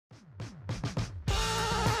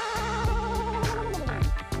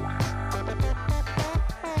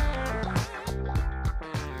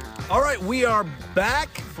All right, we are back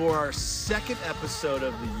for our second episode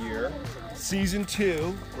of the year, season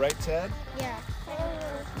 2, right, Ted? Yeah.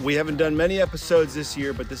 We haven't done many episodes this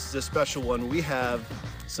year, but this is a special one. We have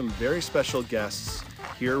some very special guests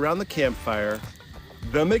here around the campfire.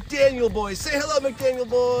 The McDaniel boys. Say hello, McDaniel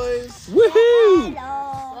boys. Woohoo!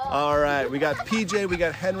 Hello. All right, we got PJ, we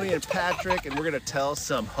got Henry and Patrick, and we're going to tell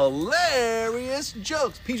some hilarious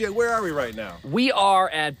jokes. PJ, where are we right now? We are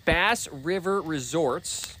at Bass River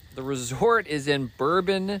Resorts. The resort is in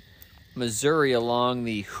Bourbon, Missouri, along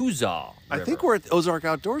the Huzzah River. I think we're at Ozark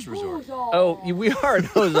Outdoors Resort. Oh, we are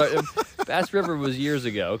at Ozark. Bass River was years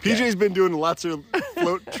ago. Okay. PJ's been doing lots of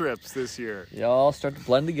float trips this year. Y'all start to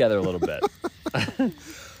blend together a little bit.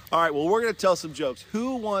 All right, well, we're going to tell some jokes.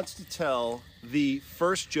 Who wants to tell the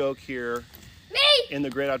first joke here Me! in the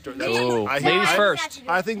Great Outdoors? Oh, ladies first.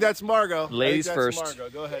 I think that's Margot. Ladies I think that's first.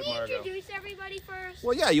 Margot. Go ahead, Can you Margot. introduce everybody first?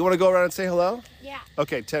 Well, yeah, you want to go around and say hello? Yeah.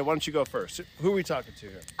 Okay, Ted, why don't you go first? Who are we talking to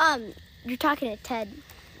here? You're talking to Ted.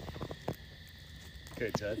 Okay,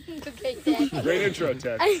 Ted. Okay, Ted. Great intro,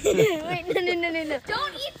 Ted. Wait, no.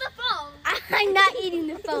 Don't eat the phone. I'm not eating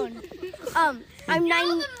the phone. I'm not.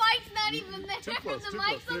 No, the mic's not even there. Too close, the too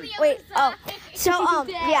mic's close, on the dude. other Wait. side. So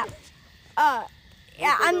yeah.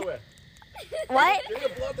 Yeah. I'm. Wait. What? You're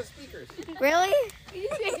going to blow out the speakers. Really?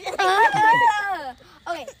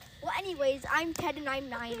 Okay. Well, anyways, I'm Ted and I'm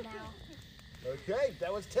 9 now. Okay,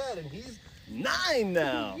 that was Ted, and he's 9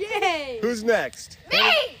 now. Yay! Who's next?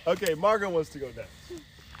 Me! Okay, Margot wants to go next.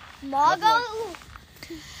 Margot.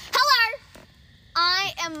 Hello.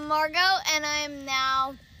 I am Margot, and I am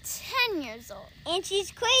now 10 years old. And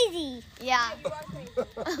she's crazy. Yeah.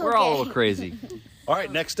 We're all a little crazy. All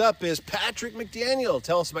right, next up is Patrick McDaniel.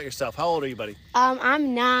 Tell us about yourself. How old are you, buddy?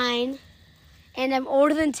 I'm 9, and I'm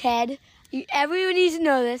older than Ted. Everyone needs to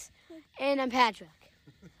know this. And I'm Patrick.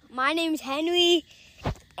 My name's Henry,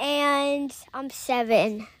 and I'm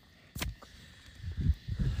 7.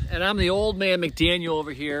 And I'm the old man McDaniel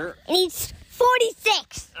over here. And he's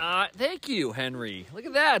 46. Thank you, Henry. Look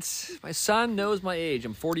at that. My son knows my age.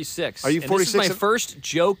 I'm 46. Are you And 46 This is my first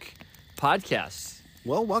joke podcast.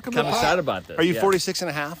 Well, welcome I'm to excited about this. Are you yeah. 46 and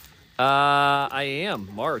a half? I am.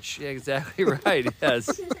 March. Yeah, exactly right.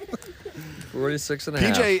 Yes. 46 and a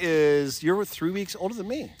half. PJ you're 3 weeks older than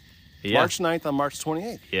me. Yeah. March 9th on March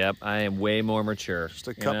 28th. Yep, I am way more mature. Just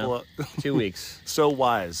a couple of 2 weeks. So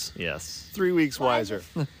wise. Yes. 3 weeks wiser.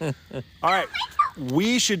 All right,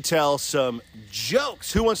 we should tell some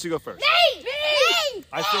jokes. Who wants to go first? Me!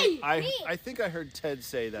 I think I heard Ted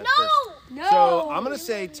say that No! first. No. So I'm gonna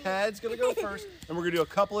say Ted's gonna go first, and we're gonna do a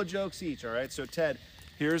couple of jokes each. All right. So Ted,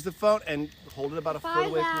 here's the phone, and hold it about a foot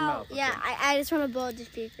away from your mouth. Okay? Yeah, I just want to blow the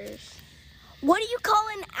speakers. What do you call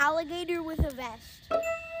an alligator with a vest?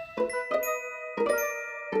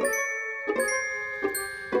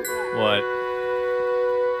 What?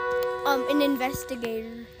 An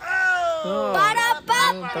investigator. Oh! Ba-da-ba,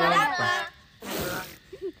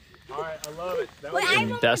 All right, I love it. That Wait, was I good. have one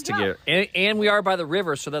more Investigator. And we are by the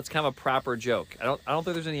river, so that's kind of a proper joke. I don't think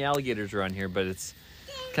there's any alligators around here, but it's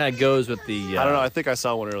kind of goes with the. I don't know. I think I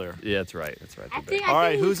saw one earlier. Yeah, that's right. That's right. They're big. All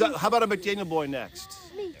right, who's up? How about a McDaniel boy next?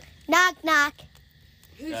 Knock, knock.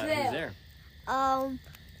 Who's Who's there? there?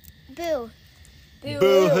 Boo.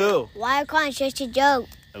 Boo hoo. Why are you crying? It's just a joke.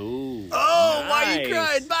 Ooh. Oh, why are you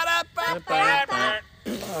nice. crying? Ba-da-ba-ba.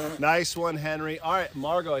 Nice one, Henry. All right,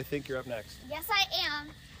 Margot, I think you're up next. Yes, I am.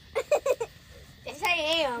 Yes, I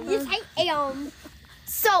am. Yes, I am.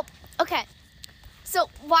 So, okay. So,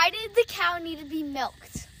 why did the cow need to be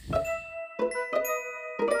milked? I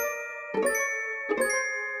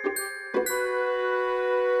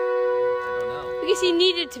don't know. Because he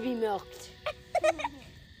needed to be milked.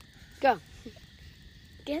 Go.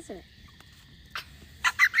 Guess it.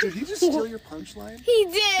 Did he just steal your punchline? He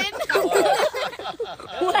did. That's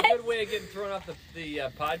a good way of getting thrown off the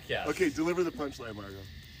podcast. Okay, deliver the punchline, Margot.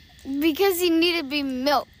 Because he needed to be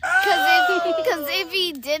milked. Because if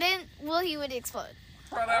he didn't, well, he would explode.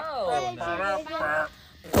 Oh.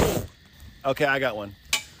 Okay, I got one.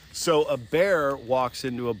 So a bear walks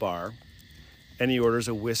into a bar, and he orders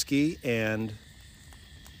a whiskey and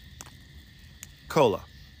cola.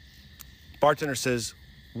 Bartender says,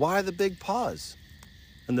 "Why the big paws?"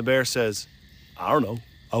 And the bear says, "I don't know.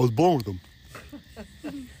 I was born with them."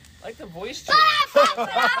 Like the voice change.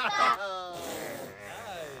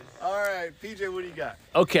 All right, PJ, what do you got?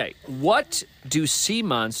 Okay, what do sea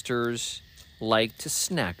monsters like to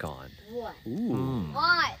snack on? What?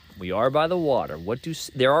 What? We are by the water.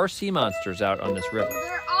 There are sea monsters out on this river.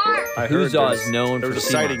 There are. I Huzzah is known there for was a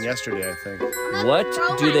sea sighting monsters. yesterday, I think.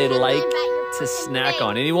 What do they like to snack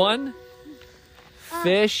on? Anyone?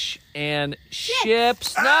 Fish and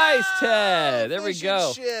chips. Nice, Ted. There we Fish go.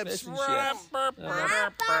 and chips. Fish and chips.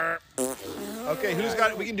 Okay, who's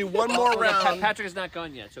got it? We can do one more Oh, no, round. Patrick is not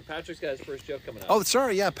gone yet, so Patrick's got his first joke coming up. Oh,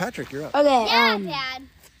 sorry. Yeah, Patrick, you're up. Okay. Yeah, Dad.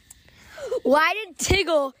 Why did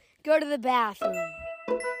Tiggle go to the bathroom?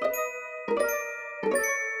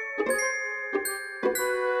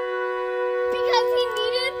 Because he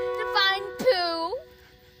needed to find poo.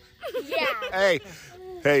 Yeah.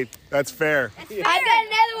 Hey, that's fair. I've got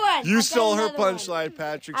another one. You I've got stole her another one. punchline,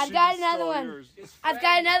 Patrick. I've She got just another stole one. yours. I've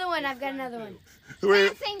got another one.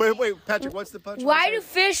 Wait, Patrick, what's the punchline? Why do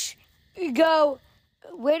fish go?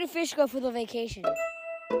 Where do fish go for the vacation?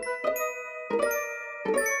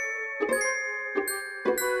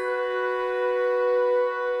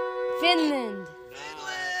 Finland.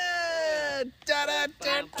 Finland!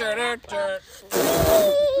 Da-da-da-da-da-da.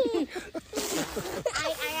 I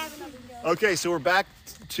have another joke. Okay, so we're back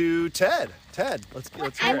to Ted. Ted, let's I hear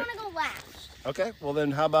want it. to go last. Okay, well then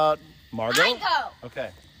how about Margot? I go. Okay.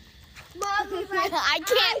 I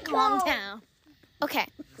can't calm down. Okay.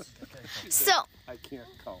 So, I can't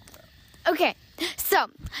calm down. okay. So,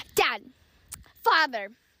 Dad, Father,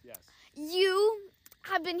 Yes. you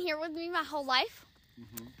have been here with me my whole life.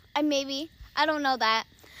 And maybe, I don't know that.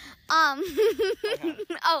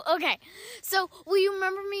 Oh, okay. So, will you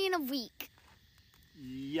remember me in a week?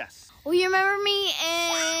 Yes. Will you remember me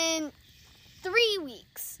in 3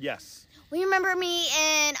 weeks? Yes. Will you remember me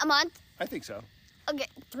in a month? I think so. Okay,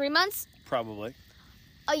 3 months? Probably.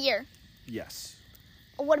 A year? Yes.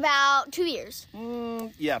 What about 2 years?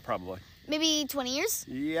 Yeah, probably. Maybe 20 years?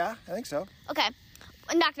 Yeah, I think so. Okay.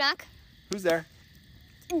 Knock, knock. Who's there?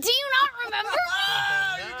 Do you not remember?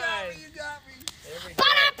 Oh, you got me.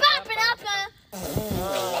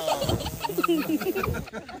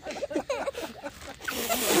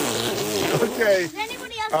 Okay. Does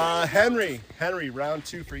anybody else Henry, round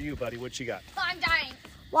 2 for you, buddy. What you got? Oh, I'm dying.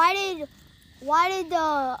 Why did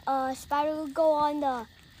the spider go on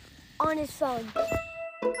his phone?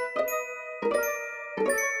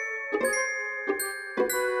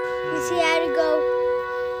 Because he had to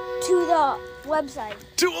go to the website.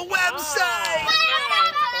 To a website!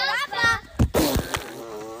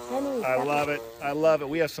 Henry, I love it. I love it.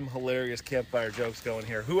 We have some hilarious campfire jokes going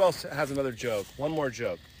here. Who else has another joke? One more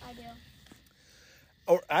joke. I do.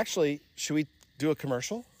 Or actually, should we do a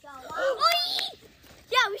commercial? Yeah,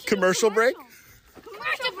 we should. Commercial break?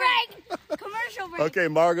 Commercial break. Commercial break. Okay,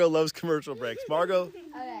 Margot loves commercial breaks. Margot,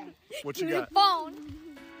 Okay. what you got? Phone.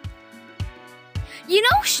 You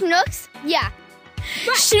know Schnooks? Yeah.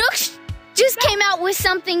 Schnooks just came out with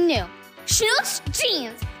something new. Schnooks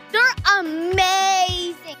jeans. They're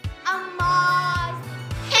amazing. Amazing.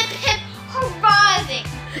 Hip, hip, hurrahing.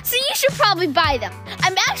 So you should probably buy them.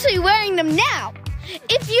 I'm actually wearing them now.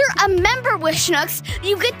 If you're a member with Schnooks,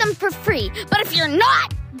 you get them for free. But if you're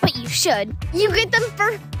not, but you should, you get them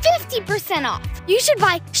for 50% off. You should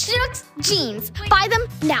buy Schnooks jeans. Buy them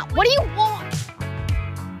now. What do you want?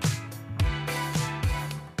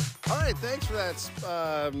 All right, thanks for that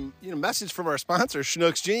message from our sponsor,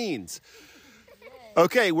 Schnooks Jeans.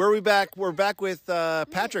 Okay, where are we back? We're back with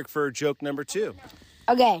Patrick for joke number 2.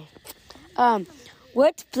 Okay.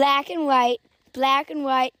 What's black and white? Black and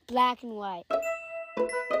white. Black and white.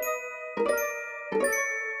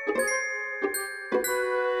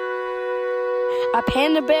 A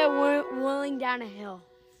panda bear rolling down a hill.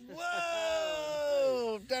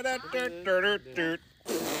 Whoa! Da-da-da-da-da-da.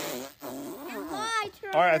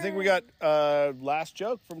 All right, I think we got last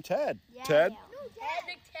joke from Ted. Ted?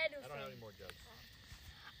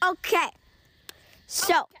 Okay.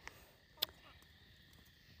 So,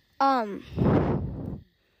 trying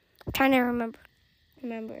to remember. I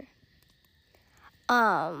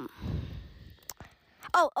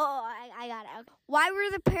got it. Why were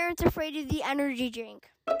the parents afraid of the energy drink?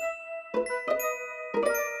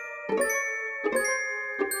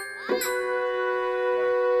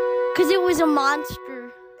 Because it was a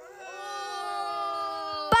monster.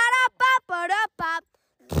 Ba-da-ba-ba-da-ba.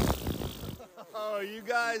 Oh, you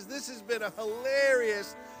guys, this has been a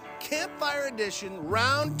hilarious Campfire Edition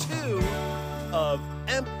round 2 of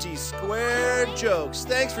Empty Square Jokes.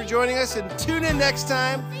 Thanks for joining us and tune in next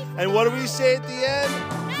time. And what do we say at the end?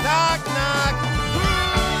 Knock, knock.